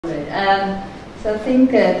So I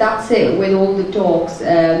think that's it with all the talks.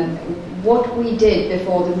 What we did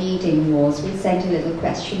before the meeting was we sent a little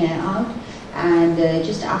questionnaire out and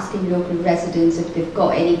just asking local residents if they've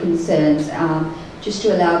got any concerns, just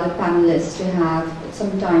to allow the panelists to have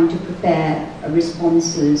some time to prepare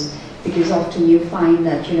responses, because often you find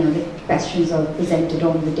that the questions are presented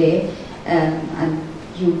on the day and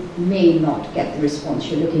you may not get the response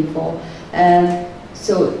you're looking for.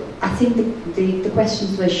 So I think the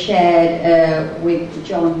questions were shared with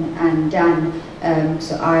John and Dan,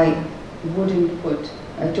 so I wouldn't put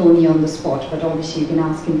Tony on the spot, but obviously you can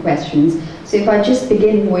ask him questions. So if I just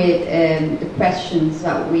begin with the questions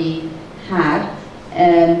that we had.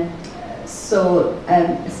 I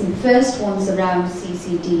think first one's around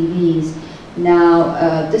CCTVs.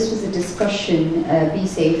 Now, this was a discussion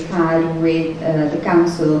BSafe had with the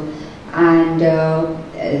council, and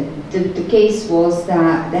the case was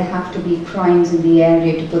that there have to be crimes in the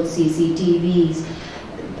area to put CCTVs.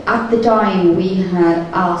 At the time, we had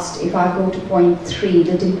asked, if I go to point 3,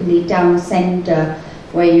 the Dimperley Town Centre,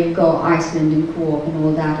 where you've got Iceland and Co-op and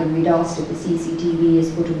all that, and we'd asked if the CCTV is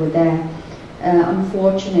put over there.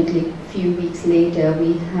 Unfortunately, a few weeks later,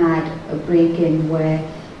 we had a break-in where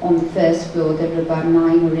on the first floor there were about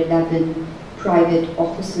 9 or 11 private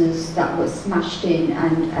offices that were smashed in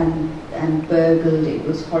and burgled. It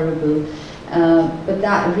was horrible. But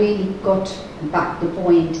that really got back the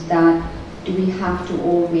point that do we have to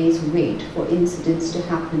always wait for incidents to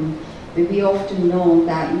happen? We often know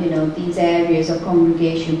that these areas are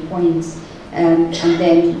congregation points, and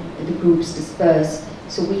then the groups disperse.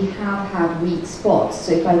 So we have had weak spots.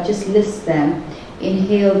 So if I just list them, in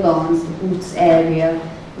Hale Barns, the Boots area.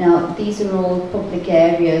 Now these are all public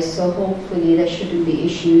areas, so hopefully there shouldn't be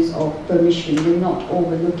issues of permission. They're not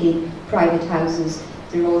overlooking private houses.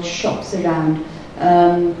 They're all shops around.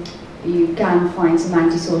 You can find some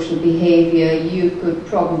antisocial behaviour. You could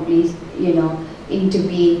probably,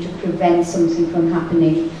 intervene to prevent something from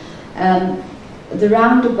happening. The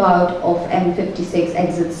roundabout of M56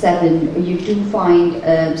 exit 7, you do find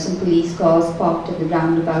some police cars parked at the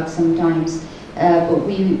roundabout sometimes, but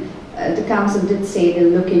the council did say they'll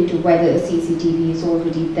look into whether a CCTV is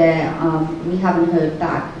already there. We haven't heard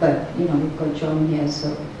back, but we've got John here,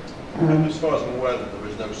 so. As far as I'm aware, that there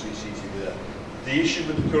is no CCTV there. The issue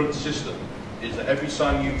with the current system is that every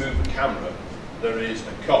time you move a camera, there is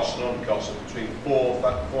a cost, an on-cost of between £400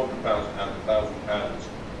 and £1,000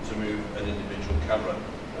 to move an individual camera,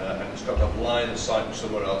 and it's got to have line of sight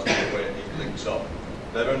somewhere else where it links up.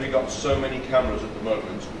 They've only got so many cameras at the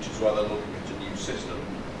moment, which is why they're looking at a new system.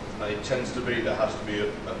 And it tends to be there has to be a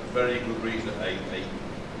very good reason,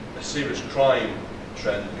 a serious crime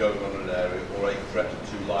trend going on in an area, or a threat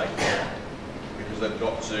to life, because they've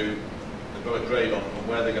got a grade on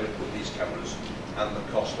where they're going to put these cameras and the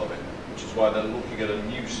cost of it, which is why they're looking at a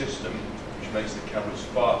new system which makes the cameras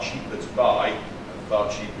far cheaper to buy and far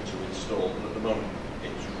cheaper to install. And at the moment,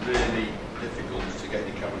 it's really difficult to get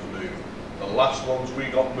your cameras moved. The last ones we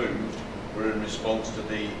got moved were in response to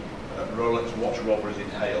the Rolex watch robberies in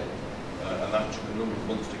Hale, and that took a number of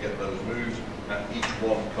months to get those moved, and each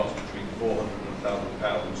one cost between £400 and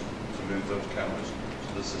 £1,000 to move those cameras.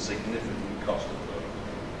 So there's a significant cost of those.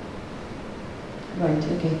 Right,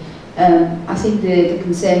 okay. I think the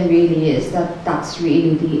concern really is that that's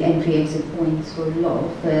really the entry-exit points for a lot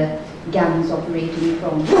of gangs operating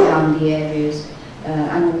from around the areas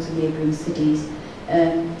and also neighbouring cities.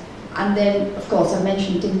 And then, of course, I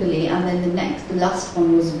mentioned Dimperley, and then the last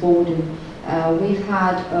one was Bowden. We've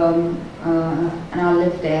had, and I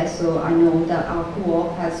live there, so I know that our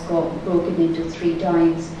co-op has got broken into 3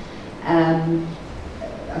 times.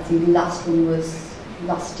 I think the last one was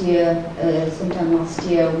last year, sometime last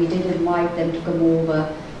year. We did invite them to come over,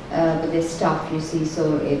 but they're staff, you see,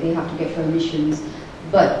 so they have to get permissions.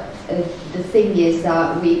 But the thing is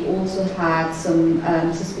that we also had some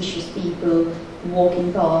suspicious people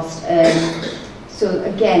walking past. So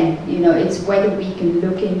again, it's whether we can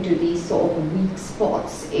look into these sort of weak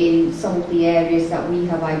spots in some of the areas that we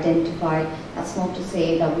have identified. That's not to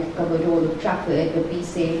say that we've covered all of Trafford, but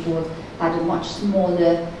BSafe had a much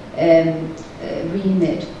smaller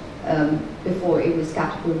remit before it was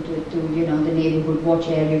catapulted to the neighbourhood watch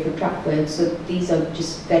area for Trafford. So these are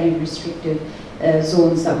just very restricted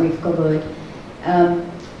zones that we've covered.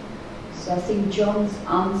 So I think John's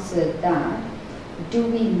answered that. Do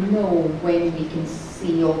we know when we can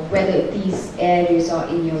see, or whether these areas are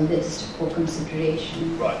in your list for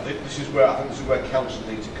consideration? Right, I think this is where council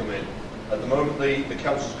needs to come in. At the moment, the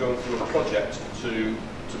council's going through a project to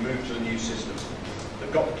move to the new system.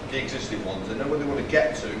 They've got the existing ones, they know where they want to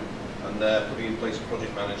get to, and they're putting in place a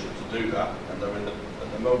project manager to do that, and they're in the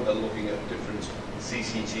At the moment, they're looking at different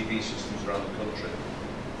CCTV systems around the country.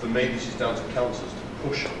 For me, this is down to councils to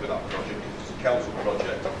push with that project, because it's a council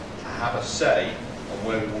project, to have a say on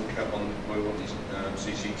where we want these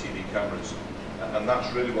CCTV cameras. And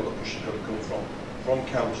that's really what the push is going to come from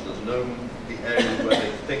councillors, knowing the areas where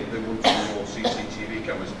they think they want to more CCTV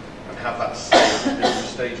cameras, and have that say at the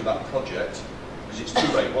stage of that project, because it's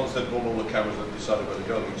too late. Once they've done all the cameras and decided where they're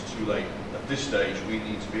going, it's too late. At this stage, we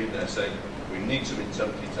need to be in there saying, we need some in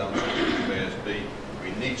Templeton Town, from ASB,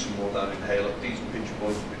 we need some more down in Hale at these pinch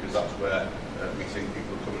points, because that's where we think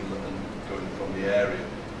people are coming and going from the area.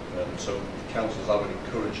 So councillors, I would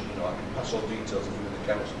encourage, I can pass on details of who the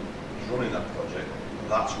council is running that project,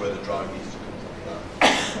 and that's where the drive needs to come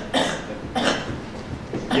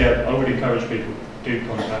from. Yeah, I would encourage people do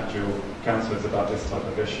contact your councillors about this type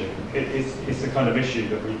of issue. It's the kind of issue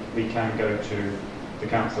that we can go to the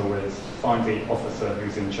council with, find the officer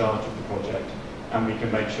who's in charge of the project, and we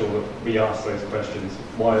can make sure that we ask those questions.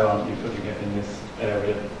 Why aren't you putting it in this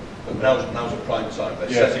area? But now's a prime time. They're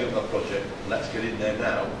setting up that project. Let's get in there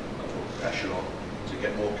now and put pressure on to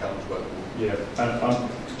get more cameras working. Yeah, and I'm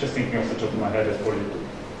just thinking off the top of my head, there's probably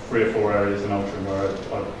 3 or 4 areas in Altrincham where I'd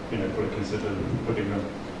probably consider putting them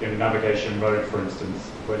in Navigation Road, for instance,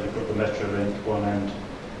 where you've got the Metrolink one end,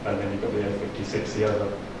 and then you've got the A56 the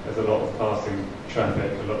other. There's a lot of passing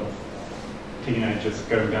traffic, a lot of teenagers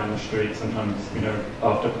going down the street, sometimes,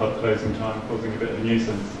 after pub closing time, causing a bit of a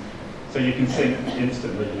nuisance. So you can see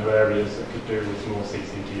instantly, areas that could do with more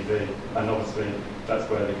CCTV, and obviously that's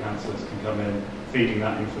where the councillors can come in, feeding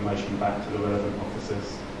that information back to the relevant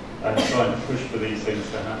officers, and trying to push for these things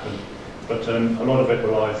to happen. But a lot of it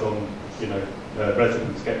relies on,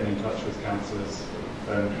 residents getting in touch with councillors,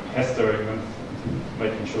 pestering them,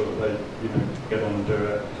 making sure that they, get on and do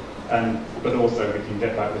it. But also we can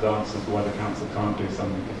get back with answers why the council can't do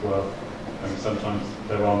something as well. Sometimes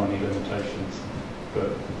there are money limitations. But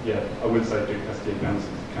yeah, I would say do custody accounts.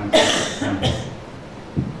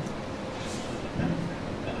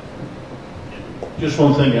 Just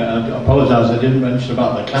one thing, I apologise, I didn't mention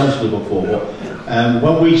about the councillor before, but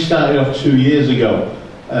when we started off 2 years ago,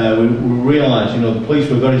 we realised, the police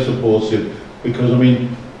were very supportive, because, we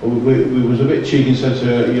was a bit cheeky and said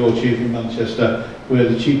to your chief in Manchester, we're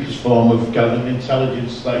the cheapest form of gathering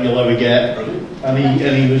intelligence that you'll ever get, and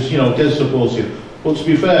he was, dead supportive. But to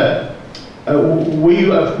be fair, we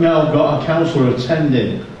have now got a councillor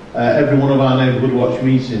attending every one of our neighbourhood watch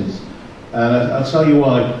meetings, and I'll tell you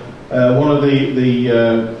why. One of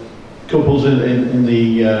the couples in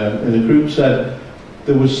the group said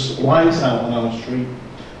there was lights out on our street.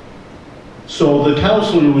 So the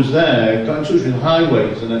councillor who was there got in touch with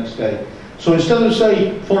Highways the next day. So instead of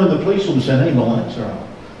phoning the police up and saying, hey, my lights are out,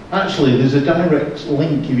 actually there's a direct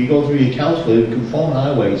link. If you go through your councillor, you can phone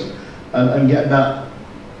Highways and get that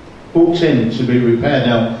booked in to be repaired.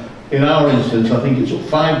 Now, in our instance, I think it took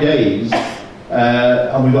 5 days,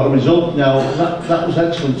 and we got a result. Now, that was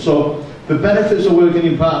excellent. So the benefits of working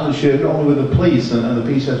in partnership, not only with the police and the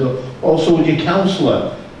PCSO, also with your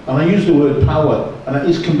councillor. And I use the word power, and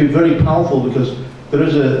it can be very powerful, because there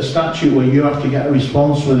is a statute where you have to get a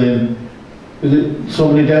response within, is it so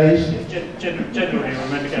many days? Generally, we're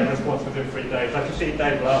meant to get a response within 3 days. I can see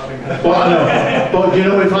Dave laughing. Well, I know. But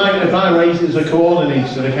if I raise it as a coordinator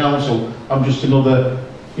to the council, I'm just another,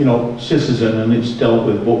 citizen, and it's dealt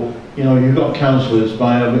with. But you've got councillors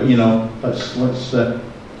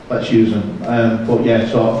let's use them. But yeah,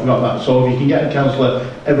 so I forgot that. So if you can get a councillor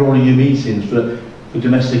every one of your meetings for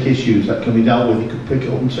domestic issues that can be dealt with, you could pick it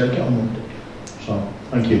up and take it on Monday. So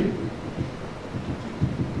thank you.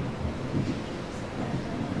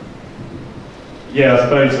 Yeah, I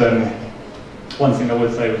suppose one thing I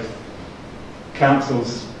would say was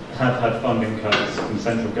councils have had funding cuts from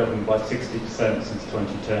central government by 60% since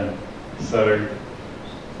 2010. So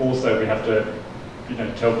also we have to,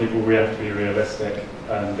 tell people we have to be realistic,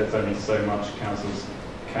 and there's only so much councils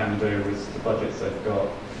can do with the budgets they've got.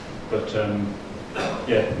 But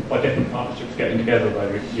yeah, by different partnerships getting together,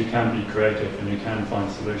 though, you can be creative and you can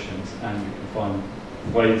find solutions, and you can find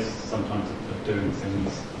ways sometimes of doing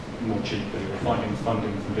things more cheaply, or finding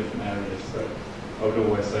funding from different areas. So I would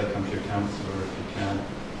always say come to your councillor if you can,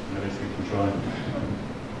 and at least we can try.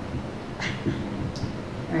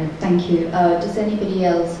 All right, thank you. Does anybody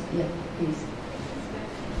else? Yeah, please.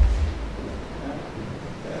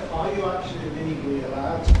 Are you actually legally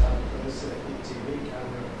allowed to have a CCTV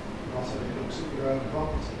camera not only looks at your own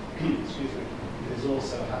property, excuse me, but it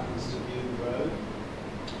also happens to view the road?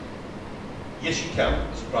 Yes, you can,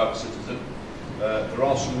 as a private citizen. There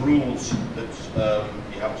are some rules that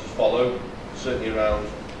you have to follow, certainly around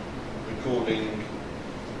recording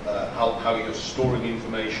how you're storing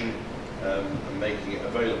information and making it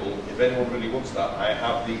available. If anyone really wants that, I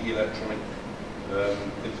have the electronic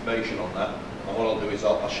information on that, and what I'll do is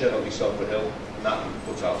I'll share on myself a hill, and that can be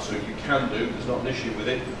put out. So you can do, there's not an issue with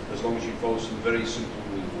it, as long as you follow some very simple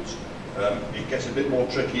rules. It gets a bit more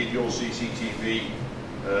tricky if your CCTV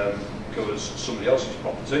covers somebody else's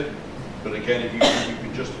property, but again, if you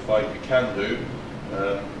can justify it, you can do,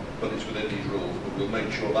 but it's within these rules, but we'll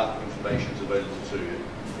make sure that information is available to you.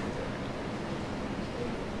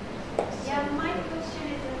 Yeah, my question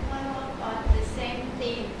is a follow-up on the same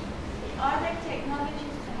theme. Are there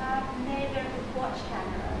technologies to have neighborhood watch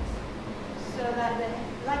cameras so that,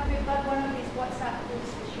 like we've got one of these WhatsApp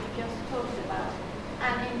groups which you just talked about,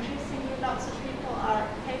 and increasingly lots of people are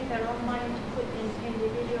paying their own money to put in the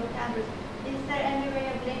video cameras. Is there any way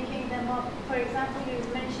of linking them up? For example, you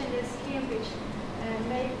mentioned a scheme which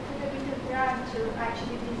may put a bit of grant to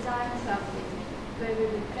actually design something where we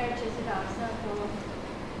would purchase it ourselves or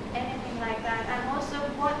anything like that. And also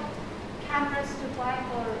what cameras to buy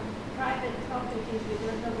for private properties. We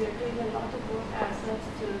don't know, we're doing a lot of work ourselves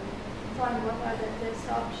to find what are the best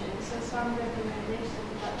options. So some recommendations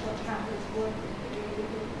about what cameras work would be really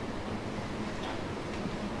good.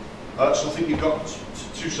 So I think you've got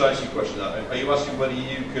two sides to your question. Are you asking whether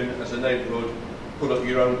you can, as a neighbourhood, put up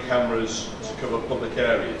your own cameras to cover public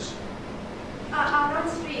areas? Our own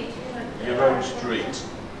street, you know. Your own street?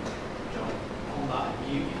 John, on that,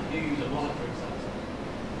 you use a monitoring sensor.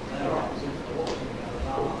 They're opposite to the watching cameras,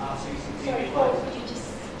 our CCTV. Sorry, Paul, could you just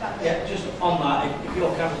stop there? Yeah, just on that, if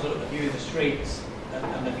your cameras are viewing the streets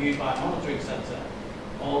and they're viewed by a monitoring sensor,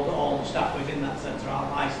 all the staff within that centre are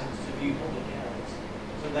licensed to view public areas.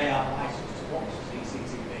 So they are licensed to watch the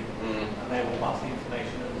CCTV, and they will pass the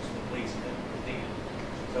information over to the police if needed.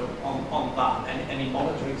 So on that, any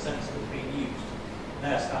monitoring sensor that's being used,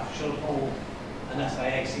 their staff should hold an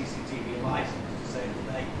SIA CCTV license to say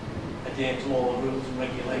that they adhere to all the rules and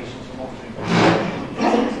regulations for monitoring public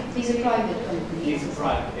areas. These are private companies. These are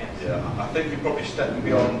private, yes. Yeah, I think you're probably stepping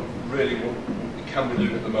beyond really what we can be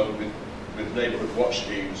doing at the moment with neighbourhood watch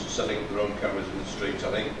schemes setting up their own cameras in the streets.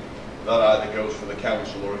 I think that either goes for the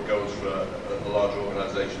council or it goes for a large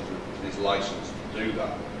organisation that is licensed to do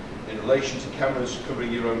that. In relation to cameras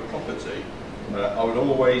covering your own property, I would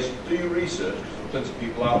always do your research, because there are plenty of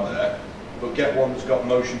people out there, but get one that's got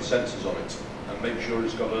motion sensors on it and make sure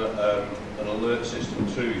it's got an alert system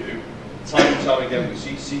to you. Time and time again we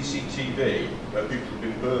see CCTV where people have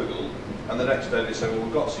been burgled, and the next day they say, well,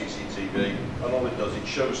 we've got CCTV, and all it does, it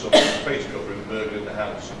shows someone's face covering burgling the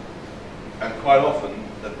house. And quite often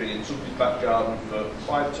they've been in somebody's back garden for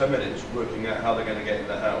 5 to 10 minutes working out how they're going to get in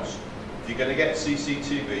the house. If you're going to get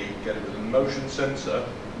CCTV, get it with a motion sensor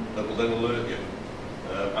that will then alert you.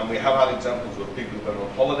 And we have had examples where people have gone on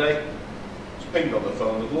holiday, it's pinged on the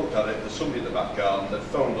phone, they've looked at it, there's somebody in the back garden, they've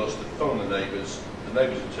phoned us, they've phoned the neighbours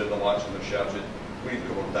have turned the lights on and shouted, we've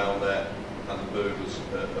come on down there, and the burglars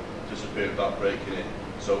have disappeared without breaking in.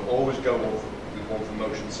 So always go with one for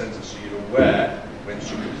motion sensor so you're aware when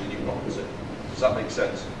somebody's in your property. Does that make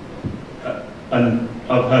sense? And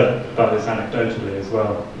I've heard about this anecdotally as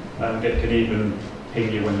well. It can even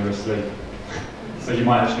ping you when you're asleep. So you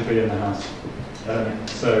might actually be in the house.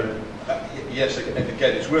 Yes,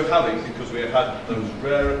 again, it's worth having because we have had those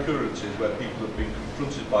rare occurrences where people have been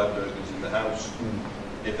confronted by burglars in the house.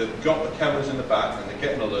 If they've got the cameras in the back and they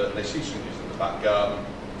get an alert and they see somebody in the back garden,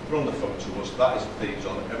 they're on the phone to us, that is the thieves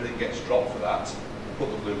on, everything gets dropped for that,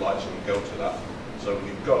 put the blue lights on and go to that. So when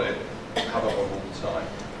you've got it, have it on all the time.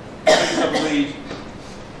 Just have a read,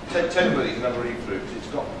 take a minute and have a read through because it's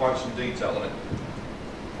got quite some detail on it.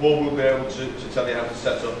 Paul will be able to tell you how to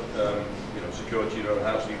set up security in your own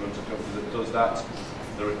house. He runs a company that does that.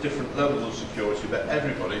 There are different levels of security, but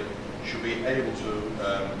everybody should be able to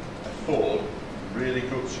afford really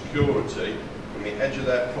good security from the edge of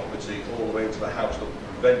their property all the way into the house that will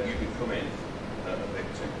prevent you becoming a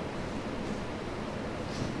victim.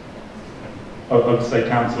 I would say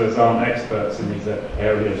councillors aren't experts in these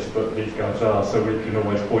areas, but these guys are, so we can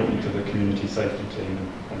always point you to the community safety team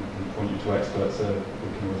and point you to experts we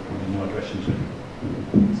can always point in your direction to.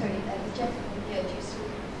 Sorry, the gentleman here just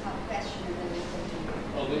had a question and then we continue.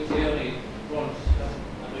 Well, the only ones that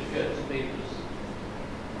occurred to me was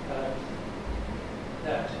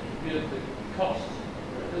that if you look at the cost,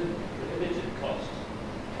 the limited cost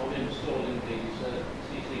of installing these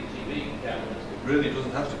CCTV cameras. It really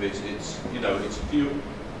doesn't have to be. It's a few.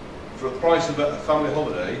 For the price of a family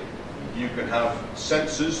holiday, you can have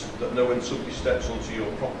sensors that know when somebody steps onto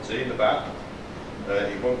your property in the back.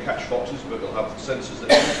 It won't catch foxes, but it'll have sensors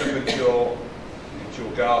that step into your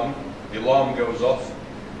garden. The alarm goes off.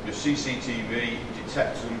 Your CCTV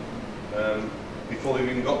detect them before they've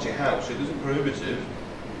even got to your house. It isn't prohibitive.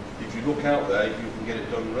 If you look out there, you can get it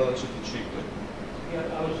done relatively cheaply. Yeah,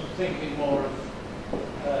 I was thinking more of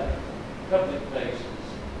public places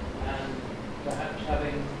and perhaps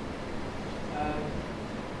having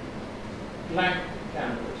blank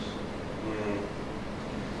cameras,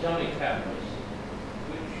 dummy cameras,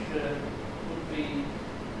 which would be...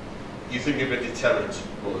 You think of a deterrent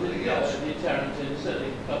more than anything else? A deterrent in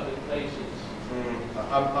certainly public places.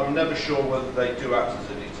 I'm never sure whether they do act as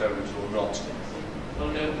a deterrent or not. Well,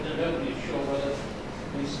 nobody's sure whether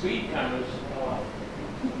the speed cameras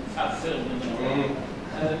have film in them.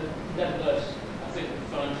 Nevertheless, I think we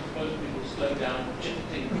find most people slow down just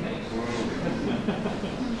in case.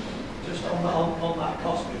 Just on that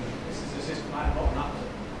costing, this is a system I've got on Amazon.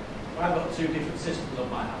 I've got 2 different systems on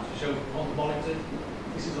my house. I show on the monitor.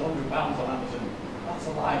 This is £100 on Amazon. That's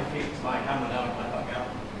a live feed to my camera now in my backyard.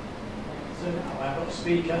 So now I've got a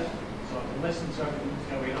speaker, so I can listen to everything that's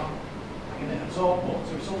going on. I can hit a talk button,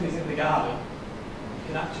 so if somebody's in the garden, you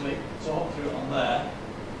can actually talk through it on there,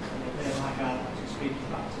 and you'll hear my garden actually speaking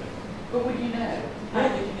back to it. But would you know? How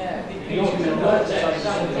would you know? It pings me on the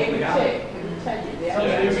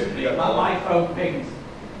garden. My phone pings,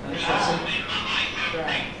 and it says,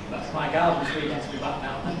 that's my garden speaking to me back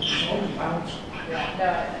now. It's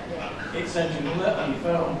 £100. It sends you an alert on your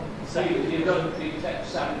phone. So you've got to detect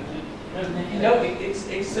sound. No,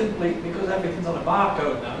 it's simply because everything's on a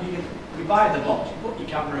barcode now. You buy the box, you put your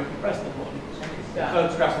camera up, you press the button, it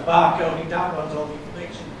photographs the barcode, it downloads all the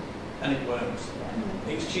information, and it works.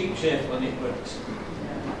 It's cheap, cheerful, and it works.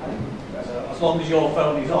 So as long as your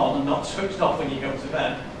phone is on and not switched off when you go to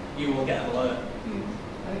bed, you will get an alert. I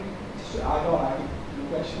think, I don't know, the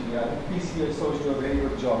question, the PCS also do a very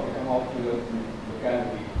good job. They come out to the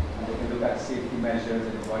locality and they can look at safety measures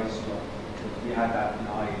and advice. We had that in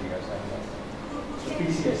our area. So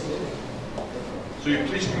PCS. So your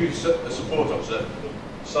police community support officer,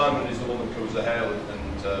 Simon, is the one that covers the Hale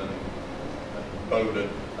and Bowden,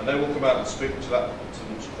 and they will come out and speak to them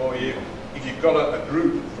for you. If you've got a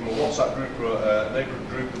group, from a WhatsApp group or a neighbourhood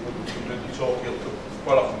group that will come do the talk, he'll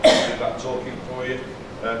quite often do that talking for you,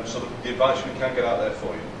 so that the advice we can get out there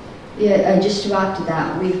for you. Yeah, just to add to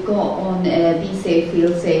that, we've got on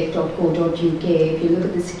besafefeelsafe.co.uk, if you look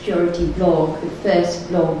at the security blog, the first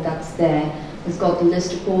blog that's there, has got the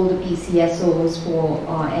list of all the PCSOs for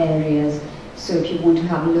our areas. So if you want to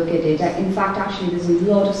have a look at it, in fact, actually, there's a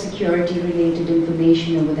lot of security-related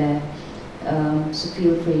information over there. So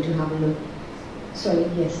feel free to have a look. Sorry,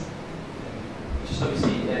 yes. Just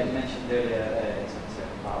obviously, you mentioned earlier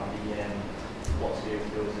about the what to do if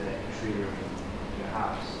there was an intruder in your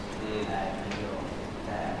house, and you're there.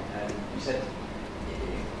 You said if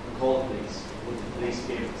you call the police, would the police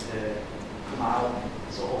be able to come out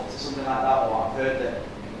sort of to something like that? Or I've heard that in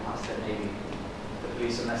the past that maybe the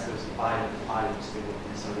police, unless there was a fire, the pilots wouldn't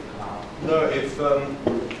necessarily come out. No, if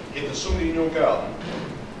there's somebody in your garden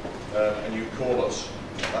and you call us,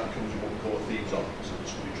 that comes with what we call a thieves on, so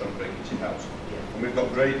there's somebody trying to break into your house. Yeah. And we've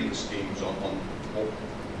got grading schemes on what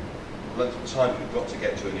length of time we've got to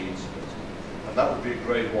get to any incident. And that would be a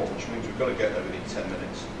grade 1, which means we've got to get there within 10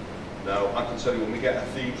 minutes. Now, I can tell you, when we get a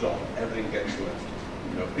thieves on, everything gets left.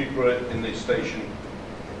 You know, if people are in the station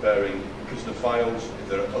preparing prisoner files, if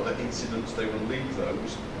there are other incidents, they will leave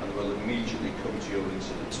those and they will immediately come to your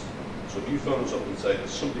incident. So if you phone us up and say,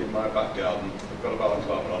 there's somebody in my back garden, I've got a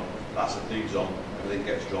balaclava on, that's a thieves on, everything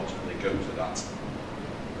gets dropped and they go to that.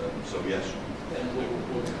 So yes.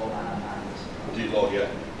 We'll call 999. Log, yeah.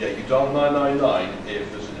 Yeah, you dial 999 if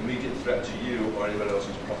there's an immediate threat to you or anybody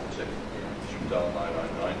else's property. You can dial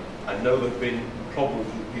 999. I know there have been problems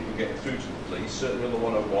with people getting through to the police, certainly on the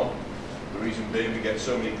 101. The reason being, we get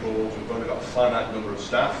so many calls, we've only got a finite number of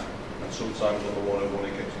staff, and sometimes on the 101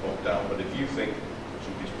 it gets bogged down. But if you think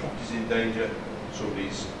somebody's property's in danger,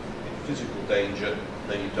 somebody's in physical danger,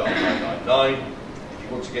 then you dial 999. If you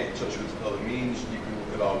want to get in touch with other means, you can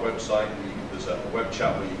look at our website, and there's a web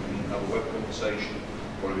chat where you can have a web conversation,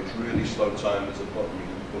 or if it's really slow time, there's a button you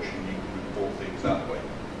can push and you can report things that way.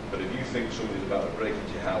 But if you think somebody's about to break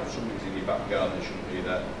into your house, somebody's in your back garden, they shouldn't be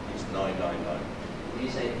there, it's 999. When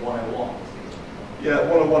you say 101? Yeah,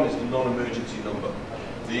 101 is the non-emergency number.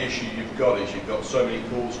 The issue you've got is you've got so many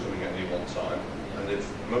calls coming at any one time, and if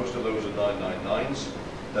most of those are 999s,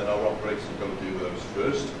 then our operators are going to do those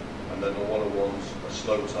first, and then the 101s are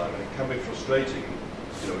slow time, and it can be frustrating.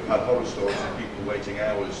 You know, we've had horror stories of people waiting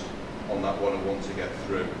hours on that 101 to get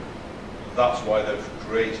through. That's why they've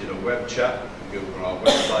created a web chat. You can go to our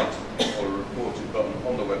website or a reported button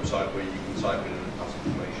on the website where you can type in and pass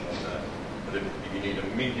information on there. But if you need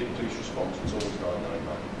immediate police response, it's always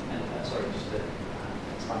 999. And sorry, just to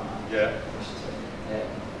Yeah.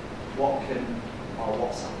 What can our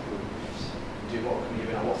WhatsApp groups do? What can we do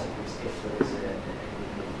in our WhatsApp groups if there is a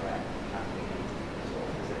threat happening?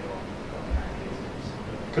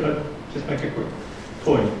 Could I just make a quick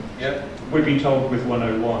point? Yeah. We've been told with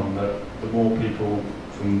 101 that the more people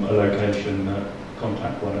from a location that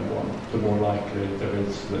contact 101, the more likely there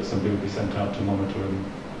is that somebody will be sent out to monitor and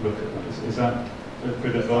look at that. Is that a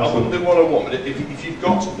good advice? I wouldn't do 101, but if you've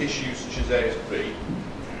got issues such as ASP,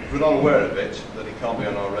 if we're not aware of it, then it can't be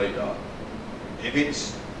on our radar. If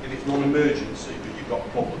it's non-emergency, but you've got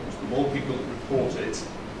problems, the more people that report it,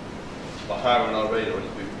 the higher on our radar we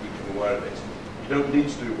become aware of it. You don't need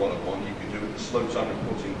to do 101, you can do it the slow time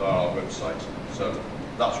reporting via our website. So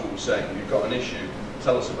that's what we're saying. If you've got an issue,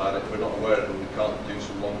 tell us about it. If we're not aware of it, we can't do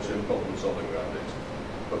some long-term problem solving around it.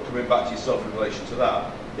 But coming back to yourself in relation to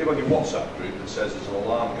that, if on your WhatsApp group that says there's an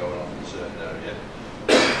alarm going off in a certain area,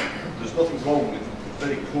 there's nothing wrong with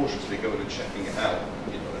very cautiously going and checking it out.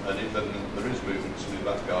 You know, and if then there is movement to the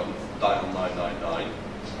back garden, dial 999.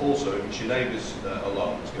 Also, if it's your neighbour's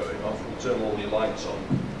alarm that's going off, we'll turn all your lights on.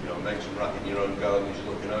 You know, make some racket in your own garden as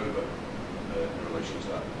you're looking over in relation to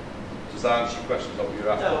that. Does that answer your questions of what you're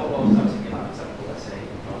after? No, well, I was thinking, like, for example, let's say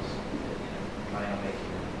if I was planning on making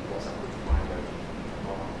a WhatsApp group for my road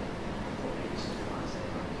or what they used to do, like, say,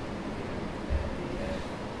 like,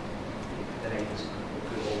 the neighbours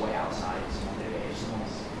could all wait outside someone if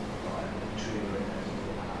someone's got an intruder in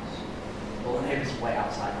the house. Well, the neighbours wait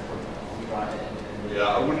outside the front door, right? Yeah,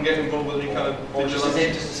 I wouldn't get involved with any kind of vigilance.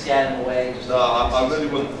 Just to scare them away. No, I really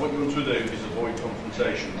wouldn't. What you want to do is avoid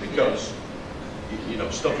confrontation because you know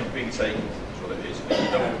stuff is being taken. That's what it is. And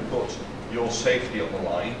you don't want to put your safety on the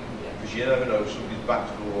line because you never know if somebody's back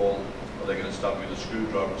to the wall or they're going to stab you with a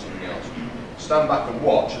screwdriver or something else. Stand back and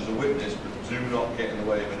watch as a witness, but do not get in the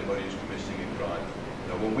way of anybody who's committing a crime.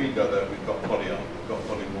 You know, when we go there, we've got body on, we've got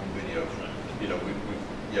body worn video. You know,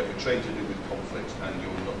 we're trained to do with conflict, and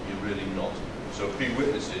you're really not. So be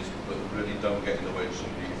witnesses, but really don't get in the way of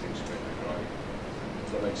somebody who thinks committing a crime.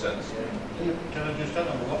 Does that make sense? Yeah. Can I just add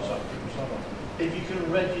on the WhatsApp group? If you can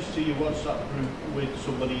register your WhatsApp group with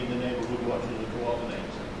somebody in the neighbourhood watch as a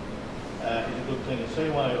coordinator, is a good thing. The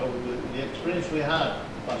same way, the experience we had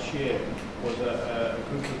last year was a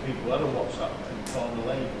group of people had a WhatsApp in Corner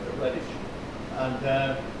Lane at Redditch, and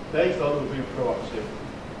they thought they were being proactive,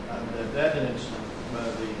 and they had an incident where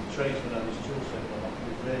the tradesman had his tool set on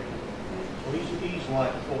his vehicle. So he's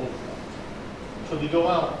like full of that. So they go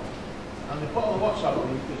out and they put on the WhatsApp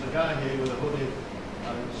group, there's a guy here with a hoodie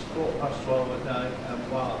and it's 12 at night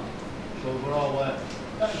and wow. So we're all there.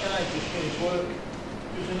 That guy just finished work,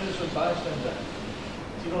 he was an innocent bystander.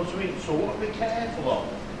 Do you know what I mean? So what we're careful of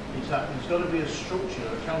is that there's got to be a structure,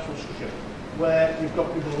 a council structure, where you've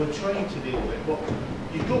got people who are trained to deal with it. But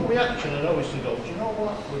your gut reaction and always to go, do you know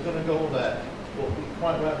what, we're going to go there. But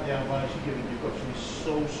quite right with the advice you're giving, you've got to be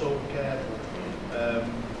so careful.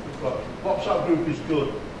 We've got WhatsApp group is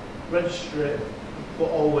good, register it, but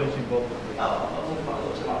always involve the police. I'm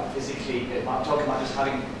talking about physically, I'm talking about just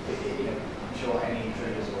having, you know, I'm sure any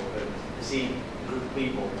intruders or to see a group of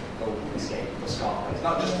people go escape or scar. It's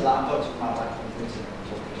not just that, I'm not talking about like things that I'm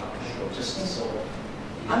talking about, just to sort of.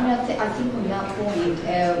 I mean, I think on that point,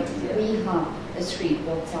 we have a street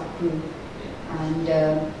WhatsApp group,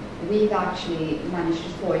 and we've actually managed to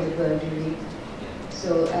foil the burglary.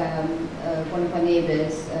 So one of our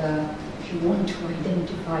neighbours, if you want to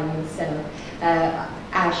identify yourself,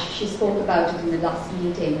 Ash, she spoke about it in the last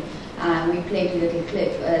meeting, and we played a little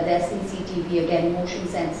clip. Their CCTV, again, motion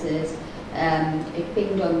sensors, it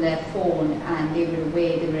pinged on their phone, and they were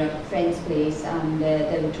away, they were at a friend's place, and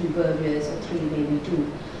there were 2 burglars, or 3 maybe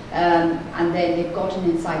 2. And then they've gotten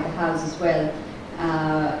inside the house as well.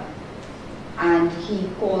 And he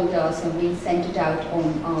called us and we sent it out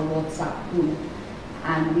on our WhatsApp group,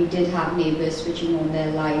 and we did have neighbours switching on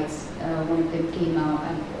their lights. One of them came out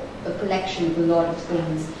and a collection of a lot of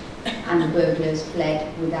things, and the burglars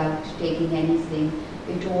fled without taking anything.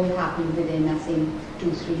 It all happened within, I think,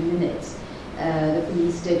 2-3 minutes. The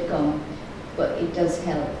police did come, but it does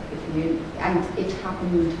help if you, and it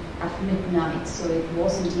happened at midnight, so it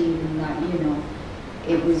wasn't even like, you know,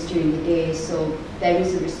 it was during the day, so there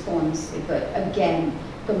is a response. But again,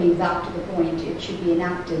 coming back to the point, it should be an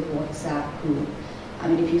active WhatsApp group. I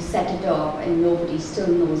mean, if you set it up and nobody still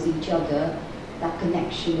knows each other, that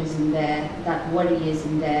connection isn't there, that worry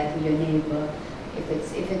isn't there for your neighbour. If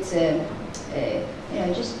it's you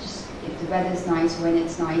know, just if the weather's nice, when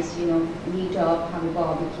it's nice, you know, meet up, have a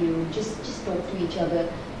barbecue, just talk to each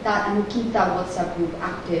other. That, and keep that WhatsApp group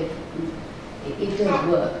active. It does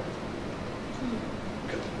work.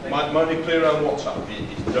 My only clear around WhatsApp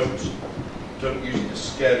is don't use it to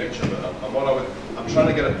scare each other. And I'm trying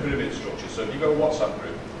to get a pyramid structure. So if you go WhatsApp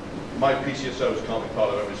group, my PCSOs can't be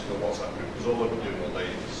part of every single WhatsApp group because all they're doing all day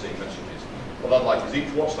is seeing messages. What I'd like is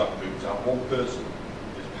each WhatsApp group to have one person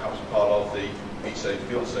who's perhaps part of the Be Safe,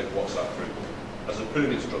 Feel Safe WhatsApp group as a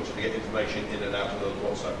pyramid structure to get information in and out of those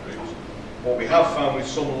WhatsApp groups. What we have found with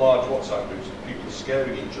some large WhatsApp groups is people are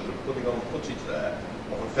scaring each other and putting on footage there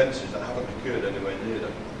of offences that haven't occurred anywhere near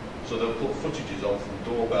them. So they'll put footages on from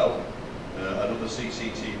doorbell and other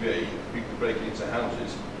CCTV, people breaking into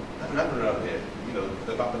houses. That haven't happened around here. You know,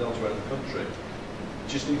 they've happened elsewhere in the country.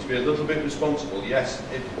 Just need to be a little bit responsible. Yes,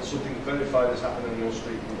 if something verified has happened on your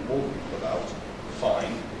street and warn people about,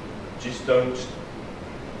 fine. Just don't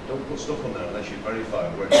put stuff on there unless you verify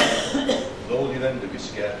where it is. All you then do is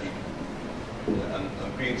scare people.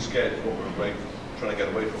 And being scared is what we're trying to get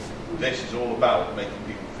away from. This is all about making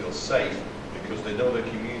people feel safe because they know their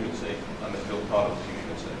community and they feel part of the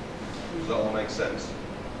community. Does that all make sense?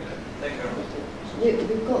 Yeah. Thank you.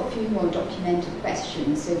 We've got a few more documented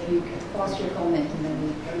questions, so if you could pass your comment and then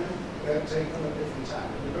we can take on a different tack.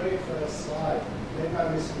 The very first slide, maybe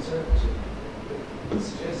I misinterpreted, but it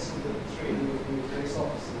suggested that 300 new police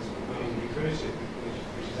officers were being recruited,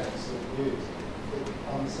 which is excellent news.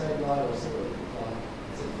 But on the same line or similar line,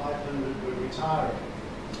 it said 500 were retiring.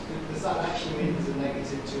 Does that actually mean there's a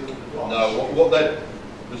negative 200 loss? No,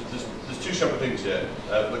 there's two separate things here.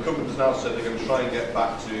 The government has now said they're going to try and get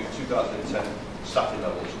back to 2010 staffing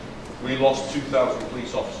levels. We lost 2,000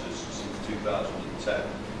 police officers since 2010.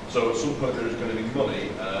 So at some point there is going to be money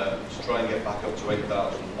to try and get back up to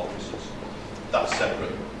 8,000 officers. That's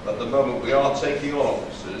separate. At the moment we are taking on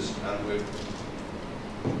officers and you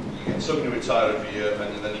get somebody retire every year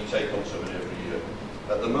and then you take on somebody every year.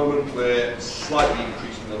 At the moment we're slightly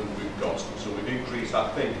increasing the number we've got. So we've increased, I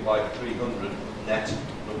think, by 300 net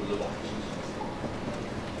numbers of officers.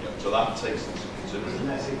 Yeah, so that takes into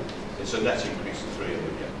consideration. It's a net increase of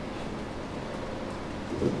 300, yeah.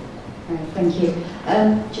 Thank you.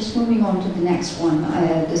 Just moving on to the next one.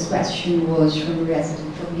 This question was from a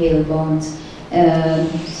resident from Hale Barnes.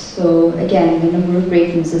 So again, the number of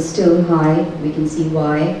break-ins is still high. We can see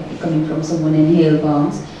why, coming from someone in Hale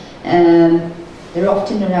Barnes. They're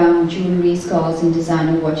often around jewellery, scarves and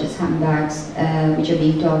designer watches, handbags, which are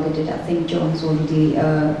being targeted. I think John's already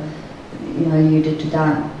alluded to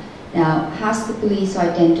that. Now, has the police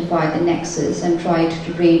identified the nexus and tried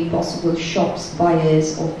to raid possible shops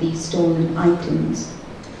buyers of these stolen items?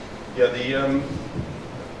 Yeah,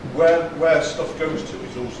 where stuff goes to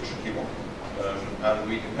is always a tricky one, and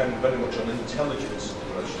we depend very much on intelligence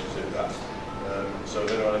in relation to that. So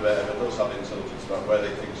if anyone ever does have intelligence about where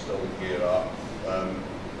they think stolen gear are,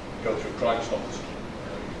 go through Crime Stoppers. You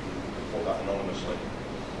can report that anonymously.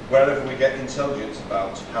 Wherever we get intelligence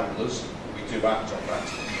about handlers, we do act on that.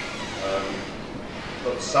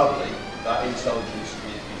 But sadly, that intelligence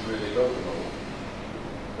is really low at the moment.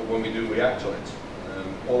 But when we do react on it,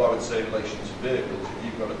 all I would say in relation to vehicles, if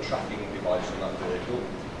you've got a tracking device on that vehicle,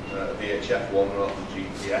 a VHF one rather than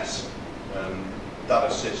GPS, that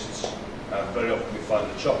assists. Very often we find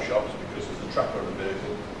the chop shops because there's a tracker on the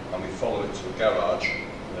vehicle and we follow it to a garage,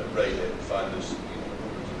 raid it and find there's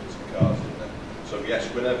hundreds of bits of cars in there. So yes,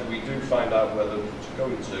 whenever we do find out where they're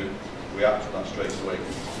going to, we act on that straight away. If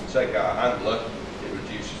we take out a handler, it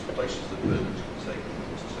reduces the places that burglars can take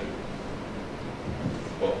us to.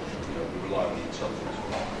 But we rely on the intelligence for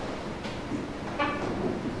that.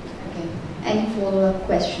 Okay. Any follow-up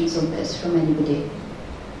questions on this from anybody?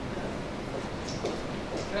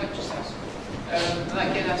 Can I just ask?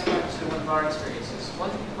 That again, that's back to one of our experiences.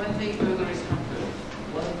 When the burglaries happen,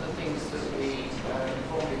 one of the things that we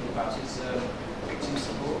inform people about is victim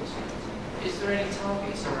support. Is there any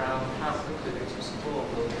targets around how quickly victim support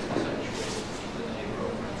will get in touch with the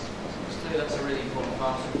neighbourhood? That's a really important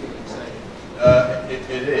part of feeling safe.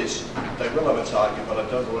 It is. They will have a target, but I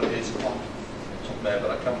don't know what it is off the top of my head,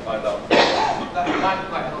 but I can find out. That might be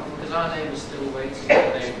quite helpful because our neighbours still waiting for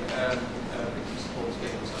victim support to get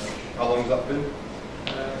in touch. How long has that been?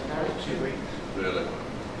 2 weeks. Really?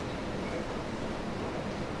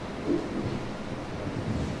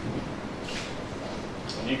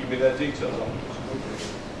 And you can be their details on.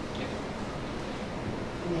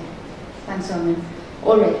 Yeah. Thanks, Armin.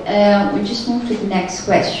 All right, we'll just move to the next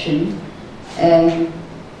question.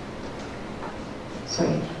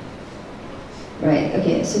 Sorry. Right,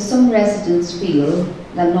 okay, so some residents feel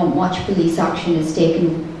that not much police action is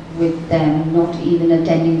taken with them not even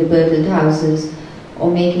attending the burgled houses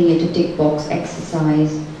or making it a tick box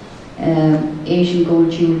exercise. Asian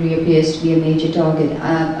gold jewellery appears to be a major target.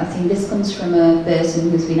 I think this comes from a person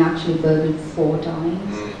who's been actually burgled 4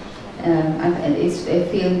 times. I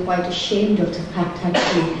feel quite ashamed of the fact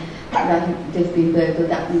actually that they've been burgled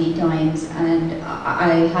that many times, and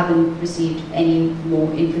I haven't received any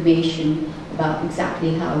more information about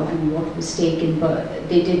exactly how and what was taken, but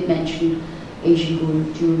they did mention Asian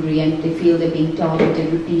gold jewellery, and they feel they're being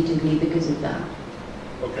targeted repeatedly because of that.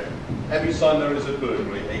 Okay. Every time there is a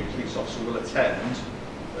burglary, a police officer will attend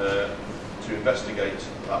to investigate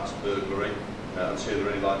that burglary and see if there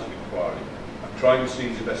are any lines of inquiry. A crime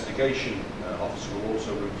scenes investigation officer will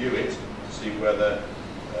also review it to see whether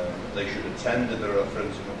they should attend if there are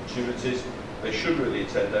forensic opportunities. They should really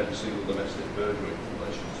attend every single domestic burglary in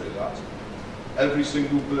relation to that. Every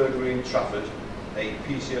single burglary in Trafford, a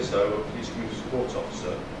PCSO, a police community support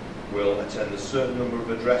officer, will attend a certain number of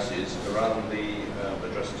addresses around the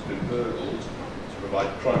address that's been burgled to provide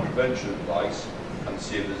crime prevention advice and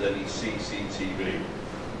see if there's any CCTV.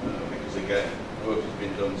 Because again, work has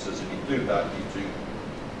been done says if you do that, you do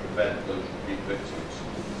prevent those repeat victims.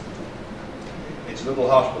 It's a little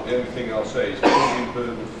harsh, but the only thing I'll say is, having been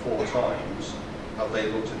burgled 4 times, have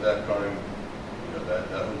they looked at their crime, their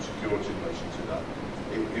home security in relation to that?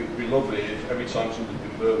 It would be lovely if every time somebody's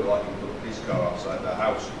been burgled, I can put a police car outside their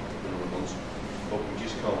house for a number of months, but we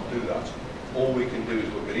just can't do that. All we can do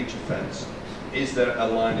is look at each offence. Is there a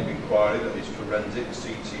line of inquiry that is forensic,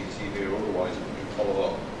 CCTV or otherwise that we can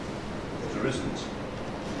follow up? If there isn't,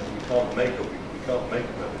 we can't make up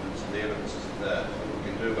evidence, and the evidence isn't there. What we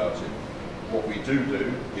can do about it. What we do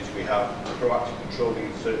is we have proactive controlling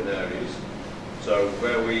in certain areas. So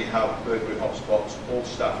where we have burglary hotspots, all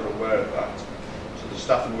staff are aware of that. So the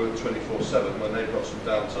staff will work 24/7. When they've got some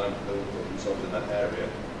downtime, they will put themselves in that area.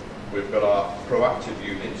 We've got our proactive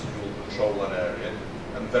units who will patrol that area,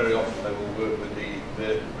 and very often they will work with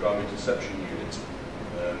the crime interception unit.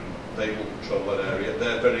 They will patrol that area.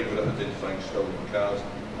 They're very good at identifying stolen cars,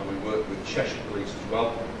 and we work with Cheshire Police as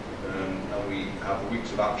well. And we have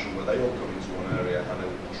weeks of action where they all come into one area and they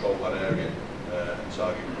will patrol that area and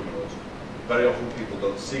target criminals. Very often people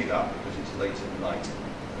don't see that because it's late at night,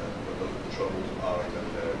 but those patrols are in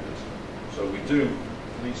those areas. So we do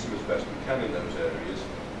police them as best we can in those areas,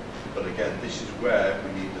 but again, this is where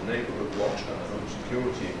we need the neighbourhood watch and the home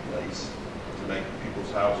security in place to make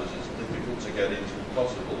people's houses as difficult to get into as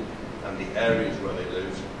possible, and the areas where they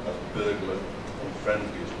live as burglar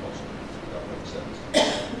unfriendly as possible. If that makes sense.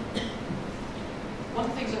 One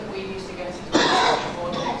of the things that we used to get as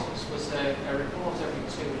coordinators was a report every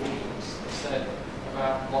 2 weeks that said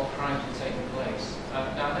about what crimes were taking place.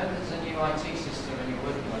 Now I know there's a new IT system and you're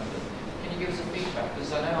working with it. Can you give us a feedback?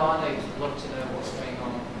 Because I know our neighbours would love to know what's going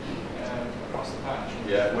on across the patch.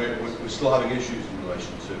 Yeah, we're still having issues in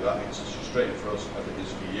relation to that. It's as frustrating for us as it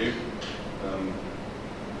is for you.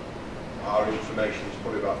 Our information is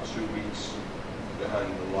probably about 2 weeks behind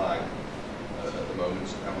the lag at the moment,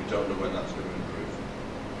 and we don't know when that's going to improve.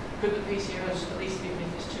 Could the PCOs, at least even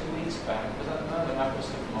if it's 2 weeks back, because at the moment I've got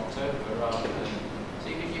stuff from October rather than,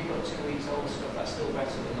 so even if you've got 2 weeks old stuff, that's still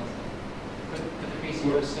better than nothing. Could the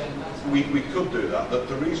PCOs send that? We could do that, but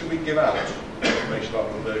the reason we give out information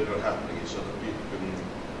about the burglary happening is so that people can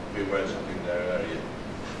be aware of something in their area.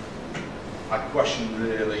 I question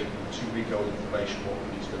really 2-week-old information what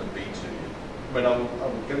it's going to be to you. I mean, I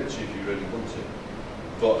will get it to you if you really want it,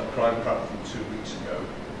 but a crime practice from 2 weeks ago,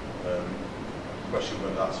 question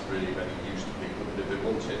whether that's really of any use to people, but if they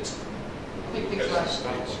want it, I think things like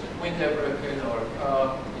window broken or a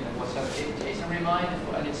car, whatever. It's a reminder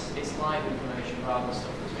and it's live information rather than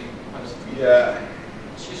stuff that's being posted. Yeah.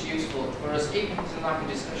 It's just useful for us, even to like a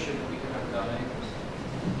discussion that we can have with our neighbours.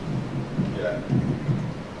 Yeah.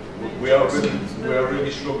 We are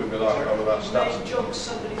really struggling with our stats. May jog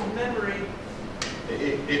somebody's memory.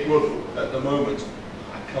 It would, at the moment,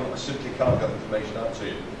 I simply can't get information out to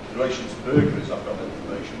you. In relation to burglaries, I've got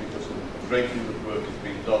information because a great deal of work has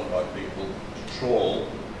been done by people to trawl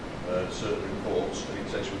certain reports, and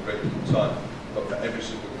it takes a great deal of time. But for every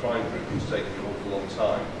single crime group, it's taken an awful long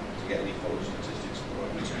time to get any full statistics at the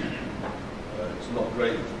moment. It's not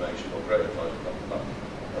great information, not great advice, but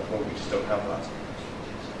at the moment we just don't have that.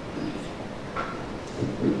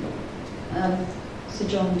 So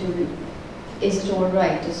John, is it all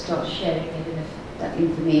right to start sharing even if that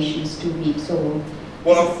information is 2 weeks old?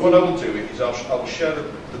 What I will do is I will share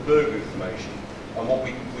the burglary information, and what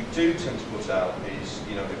we do tend to put out is,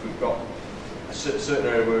 if we've got a certain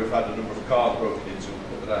area where we've had a number of cars broken into,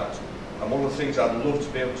 we'll put that out. And one of the things I'd love to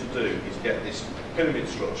be able to do is get this pyramid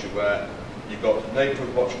structure where you've got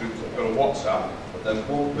neighbourhood watch groups that have got a WhatsApp, but then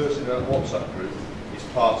one person in that WhatsApp group is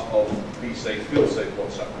part of Be Safe, Feel Safe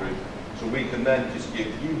WhatsApp group. So we can then just give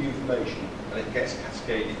you the information and it gets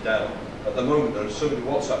cascaded down. At the moment there are so many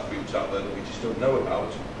WhatsApp groups out there that we just don't know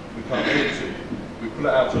about, we can't give it to you. We put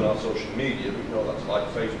it out on our social media, but you know that's like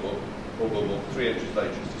Facebook, 3 inches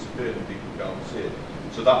later it's disappeared and people can't see it.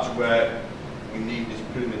 So that's where we need this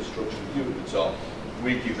pyramid structure with you at the top.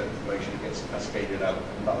 We give that information, it gets cascaded out,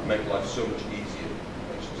 and that would make life so much easier in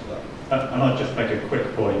relation to that. And I'll just make a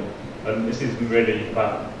quick point. This isn't really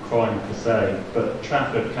about crime per se, but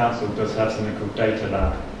Trafford Council does have something called Data